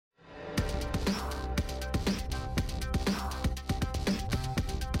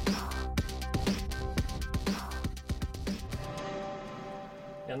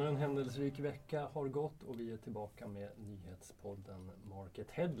Framgångsrik vecka har gått och vi är tillbaka med nyhetspodden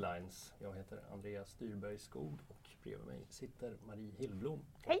Market Headlines. Jag heter Andreas Styrberg Skog och bredvid mig sitter Marie Hillblom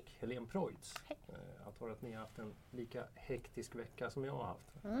och Helene Preutz. Jag tror att ni har haft en lika hektisk vecka som jag har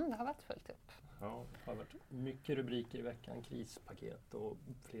haft. Det har varit fullt upp. Ja, det har varit mycket rubriker i veckan, krispaket och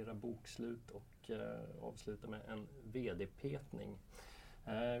flera bokslut och avsluta med en vd-petning.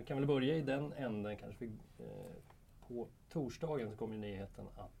 Vi kan väl börja i den änden kanske. På torsdagen så kom ju nyheten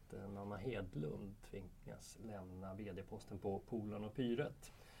att Nanna Hedlund tvingas lämna vd-posten på Polarn och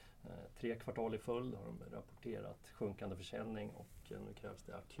Pyret. 3 kvartal i följd har de rapporterat sjunkande försäljning och nu krävs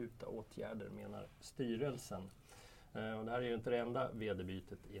det akuta åtgärder, menar styrelsen. Och det här är ju inte det enda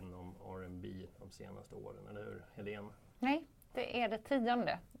vd-bytet inom R&B de senaste åren, eller hur Helene? Nej, det är det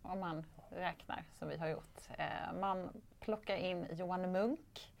 10:e om man räknar som vi har gjort. Man plockar in Johan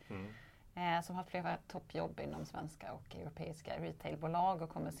Munk. Som har flera toppjobb inom svenska och europeiska retailbolag och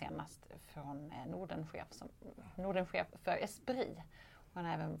kommer senast från Nordenchef för Esprit. Han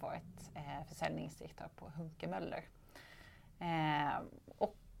har även varit försäljningsdirektör på Hunke Möller.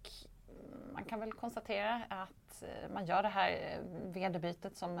 Och man kan väl konstatera att man gör det här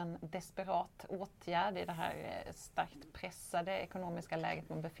vd-bytet som en desperat åtgärd i det här starkt pressade ekonomiska läget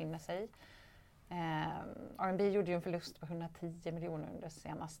man befinner sig i. R&B gjorde ju en förlust på 110 miljoner under det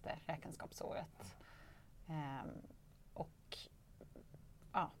senaste räkenskapsåret. Och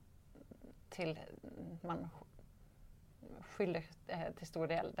ja, man skyller till stor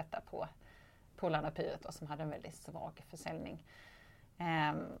del detta på Polarn och Pyret som hade en väldigt svag försäljning.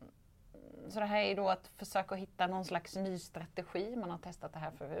 Så det här är då att försöka hitta någon slags ny strategi. Man har testat det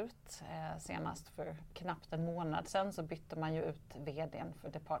här förut. Senast för knappt en månad sedan så bytte man ju ut vdn för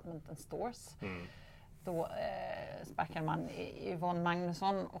Department & Stores. Då sparkade man Yvonne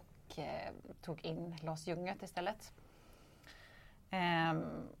Magnusson och tog in Lars Ljungert istället.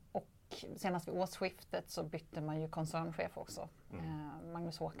 Och senast vid årsskiftet så bytte man ju koncernchef också.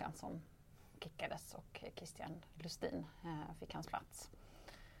 Magnus Håkansson kickades och Christian Lustin fick hans plats.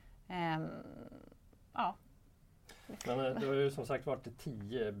 Ja. Men det har ju som sagt varit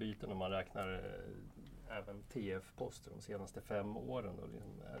 10 byten om man räknar även TF-poster de senaste 5 åren. Då.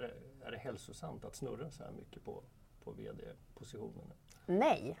 Är det hälsosamt att snurra så här mycket på vd-positionerna?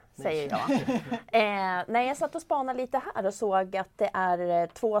 Nej, säger jag. Nej, jag satt och spanade lite här och såg att det är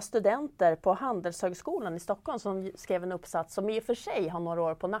 2 studenter på Handelshögskolan i Stockholm som skrev en uppsats som i och för sig har några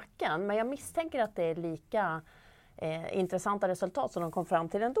år på nacken. Men jag misstänker att det är lika intressanta resultat som de kom fram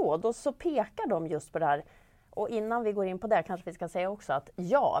till ändå. Då så pekar de just på det här. Och innan vi går in på det kanske vi ska säga också att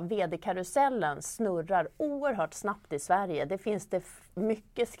vd-karusellen snurrar oerhört snabbt i Sverige. Det finns det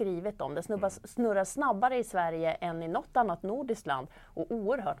mycket skrivet om. Det snurrar snabbare i Sverige än i något annat nordiskt land och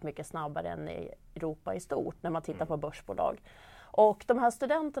oerhört mycket snabbare än i Europa i stort när man tittar på börsbolag. Och de här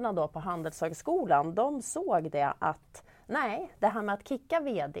studenterna då på Handelshögskolan, de såg det att nej, det här med att kicka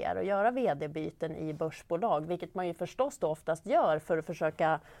vd:ar och göra vd-byten i börsbolag, vilket man ju förstås då oftast gör för att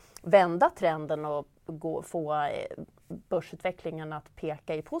försöka vända trenden och få börsutvecklingen att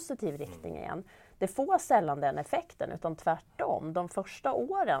peka i positiv riktning igen. Det får sällan den effekten utan tvärtom. De första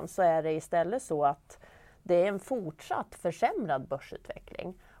åren så är det istället så att det är en fortsatt försämrad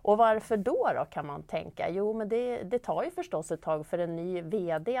börsutveckling. Och varför då kan man tänka? Jo, men det tar ju förstås ett tag för en ny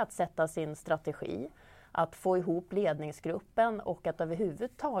vd att sätta sin strategi, att få ihop ledningsgruppen och att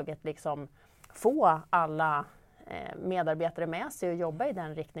överhuvudtaget liksom få alla medarbetare med sig och jobba i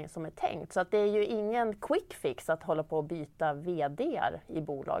den riktning som är tänkt. Så att det är ju ingen quick fix att hålla på att byta vd:ar i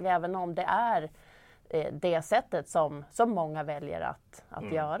bolag, även om det är det sättet som många väljer att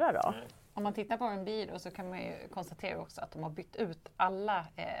göra då. Om man tittar på R&B då så kan man ju konstatera också att de har bytt ut alla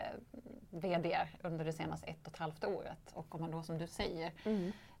vd:ar under det senaste 1,5 året. Och om man då som du säger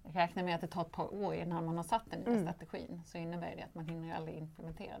räknar med att det tar ett par år innan man har satt den nya strategin så innebär det att man hinner aldrig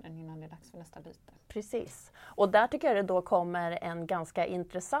implementera den innan det är dags för nästa byte. Precis. Och där tycker jag det då kommer en ganska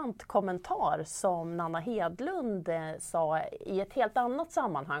intressant kommentar som Nanna Hedlund sa i ett helt annat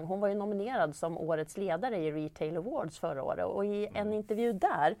sammanhang. Hon var ju nominerad som årets ledare i Retail Awards förra året och i en intervju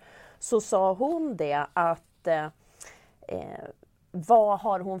där så sa hon det att vad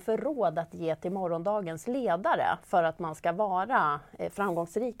har hon för råd att ge till morgondagens ledare för att man ska vara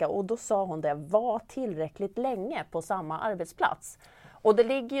framgångsrika? Och då sa hon det, var tillräckligt länge på samma arbetsplats. Och det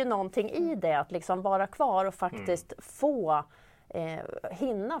ligger ju någonting i det, att liksom vara kvar och faktiskt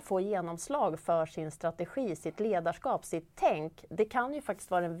hinna få genomslag för sin strategi, sitt ledarskap, sitt tänk. Det kan ju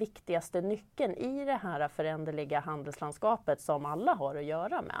faktiskt vara den viktigaste nyckeln i det här föränderliga handelslandskapet som alla har att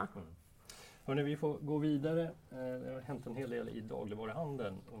göra med. Hörrni, vi får gå vidare. Det har hänt en hel del i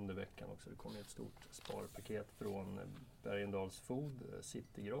dagligvaruhandeln under veckan också. Det kom ett stort sparpaket från Bergendahls Food.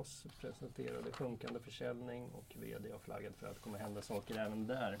 City Gross presenterade sjunkande försäljning och VD har flaggat för att det kommer hända saker även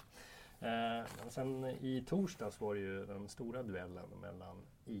där. Sen i torsdags var det ju den stora duellen mellan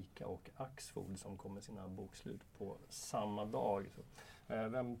ICA och Axfood som kom med sina bokslut på samma dag. Så,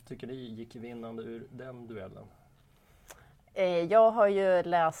 vem tycker ni gick vinnande ur den duellen? Jag har ju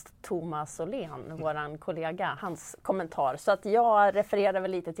läst Thomas Åhlén, våran kollega, hans kommentar. Så att jag refererar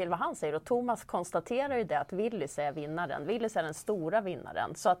väl lite till vad han säger. Och Thomas konstaterar ju det att Willys är vinnaren. Willys är den stora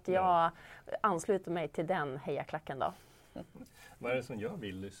vinnaren. Så att jag ansluter mig till den hejaklacken då. Vad är det som gör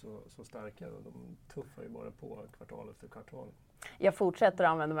Willys så starka? De tuffar ju bara på kvartal efter kvartal. Jag fortsätter att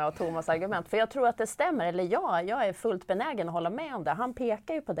använda mig av Thomas argument. För jag tror att det stämmer. Eller jag är fullt benägen att hålla med om det. Han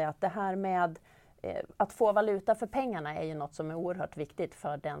pekar ju på det att det här med att få valuta för pengarna är ju något som är oerhört viktigt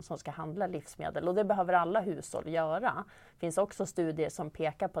för den som ska handla livsmedel. Och det behöver alla hushåll göra. Det finns också studier som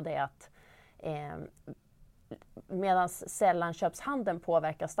pekar på det att medan sällanköpshandeln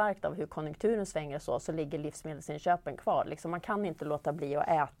påverkar starkt av hur konjunkturen svänger så ligger livsmedelsinköpen kvar. Liksom man kan inte låta bli att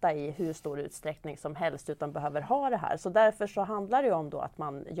äta i hur stor utsträckning som helst utan behöver ha det här. Så därför så handlar det om då att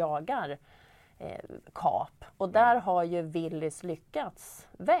man jagar kap. Och där har ju Willys lyckats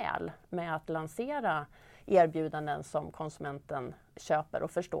väl med att lansera erbjudanden som konsumenten köper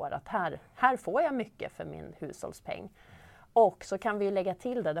och förstår att här får jag mycket för min hushållspeng. Och så kan vi lägga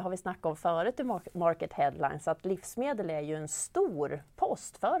till det har vi snackat om förut i Market Headlines, att livsmedel är ju en stor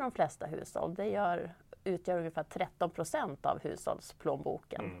post för de flesta hushåll. Det utgör ungefär 13% av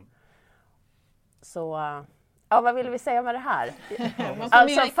hushållsplånboken. Så ja, vad vill vi säga med det här?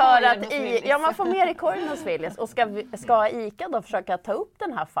 Alltså för att man får mer i korgen hos Willys. Och ska ICA då försöka ta upp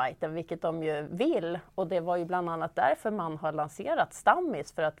den här fighten, vilket de ju vill. Och det var ju bland annat därför man har lanserat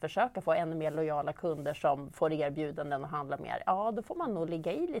Stammis, för att försöka få ännu mer lojala kunder som får erbjudanden och handla mer. Ja, då får man nog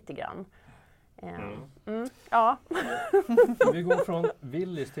ligga i lite grann. Ja. Vi går från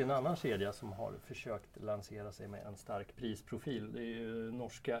Willys till en annan kedja som har försökt lansera sig med en stark prisprofil. Det är ju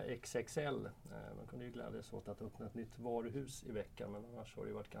norska XXL. Man kunde ju glädjas åt att öppna ett nytt varuhus i veckan, men annars har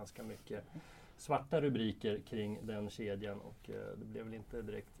det varit ganska mycket svarta rubriker kring den kedjan och det blev väl inte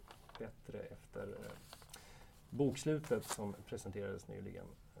direkt bättre efter bokslutet som presenterades nyligen.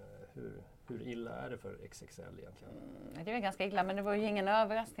 Hur illa är det för XXL egentligen? Det var ganska illa, men det var ju ingen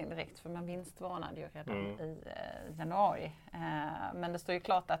överraskning direkt för man vinstvarnade ju redan i januari. Men det står ju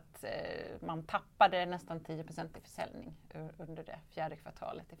klart att man tappade nästan 10% i försäljning under det fjärde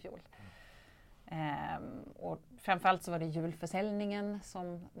kvartalet i fjol. Och framförallt så var det julförsäljningen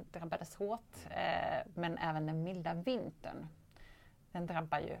som drabbades hårt, men även den milda vintern. Den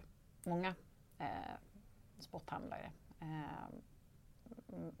drabbar ju många sporthandlare.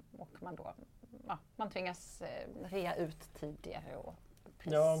 Och man tvingas rea ut tidigare. Och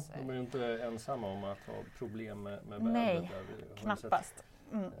ja, de är ju inte ensamma om att ha problem med vädret. Nej, knappast.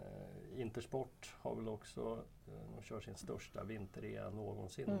 Intersport har väl också, de kör sin största vinterrea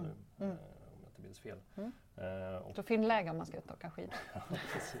någonsin nu, om jag inte minns fel. Då finns läge om man ska ut och åka skidor. Ja,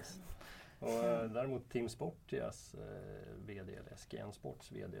 precis. Och däremot Team Sportias VD, eller SGN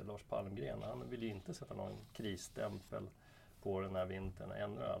Sports VD Lars Palmgren, han vill ju inte sätta någon krisstämpel på den här vintern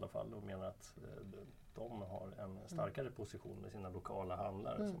ännu i alla fall, och menar att de har en starkare position med sina lokala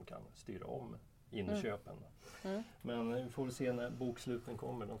handlare som kan styra om inköpen. Men vi får väl se när boksluten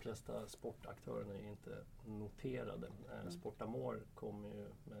kommer. De flesta sportaktörerna är inte noterade. Sportamor kommer ju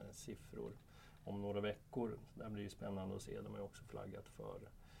med siffror om några veckor. Det blir ju spännande att se. De har ju också flaggat för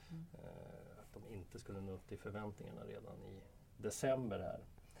att de inte skulle nå upp till förväntningarna redan i december här.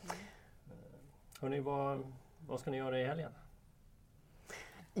 Hörrni, vad ska ni göra i helgen?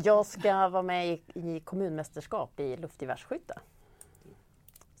 Jag ska vara med i kommunmästerskap i luftgevärsskytte.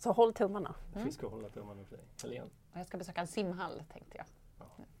 Så håll tummarna. Vi ska hålla tummarna för dig. Helene? Jag ska besöka en simhall, tänkte jag.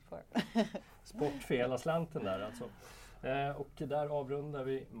 Ja. Sport för hela slanten där alltså. Och där avrundar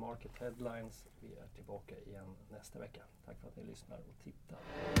vi Market Headlines. Vi är tillbaka igen nästa vecka. Tack för att ni lyssnar och tittar.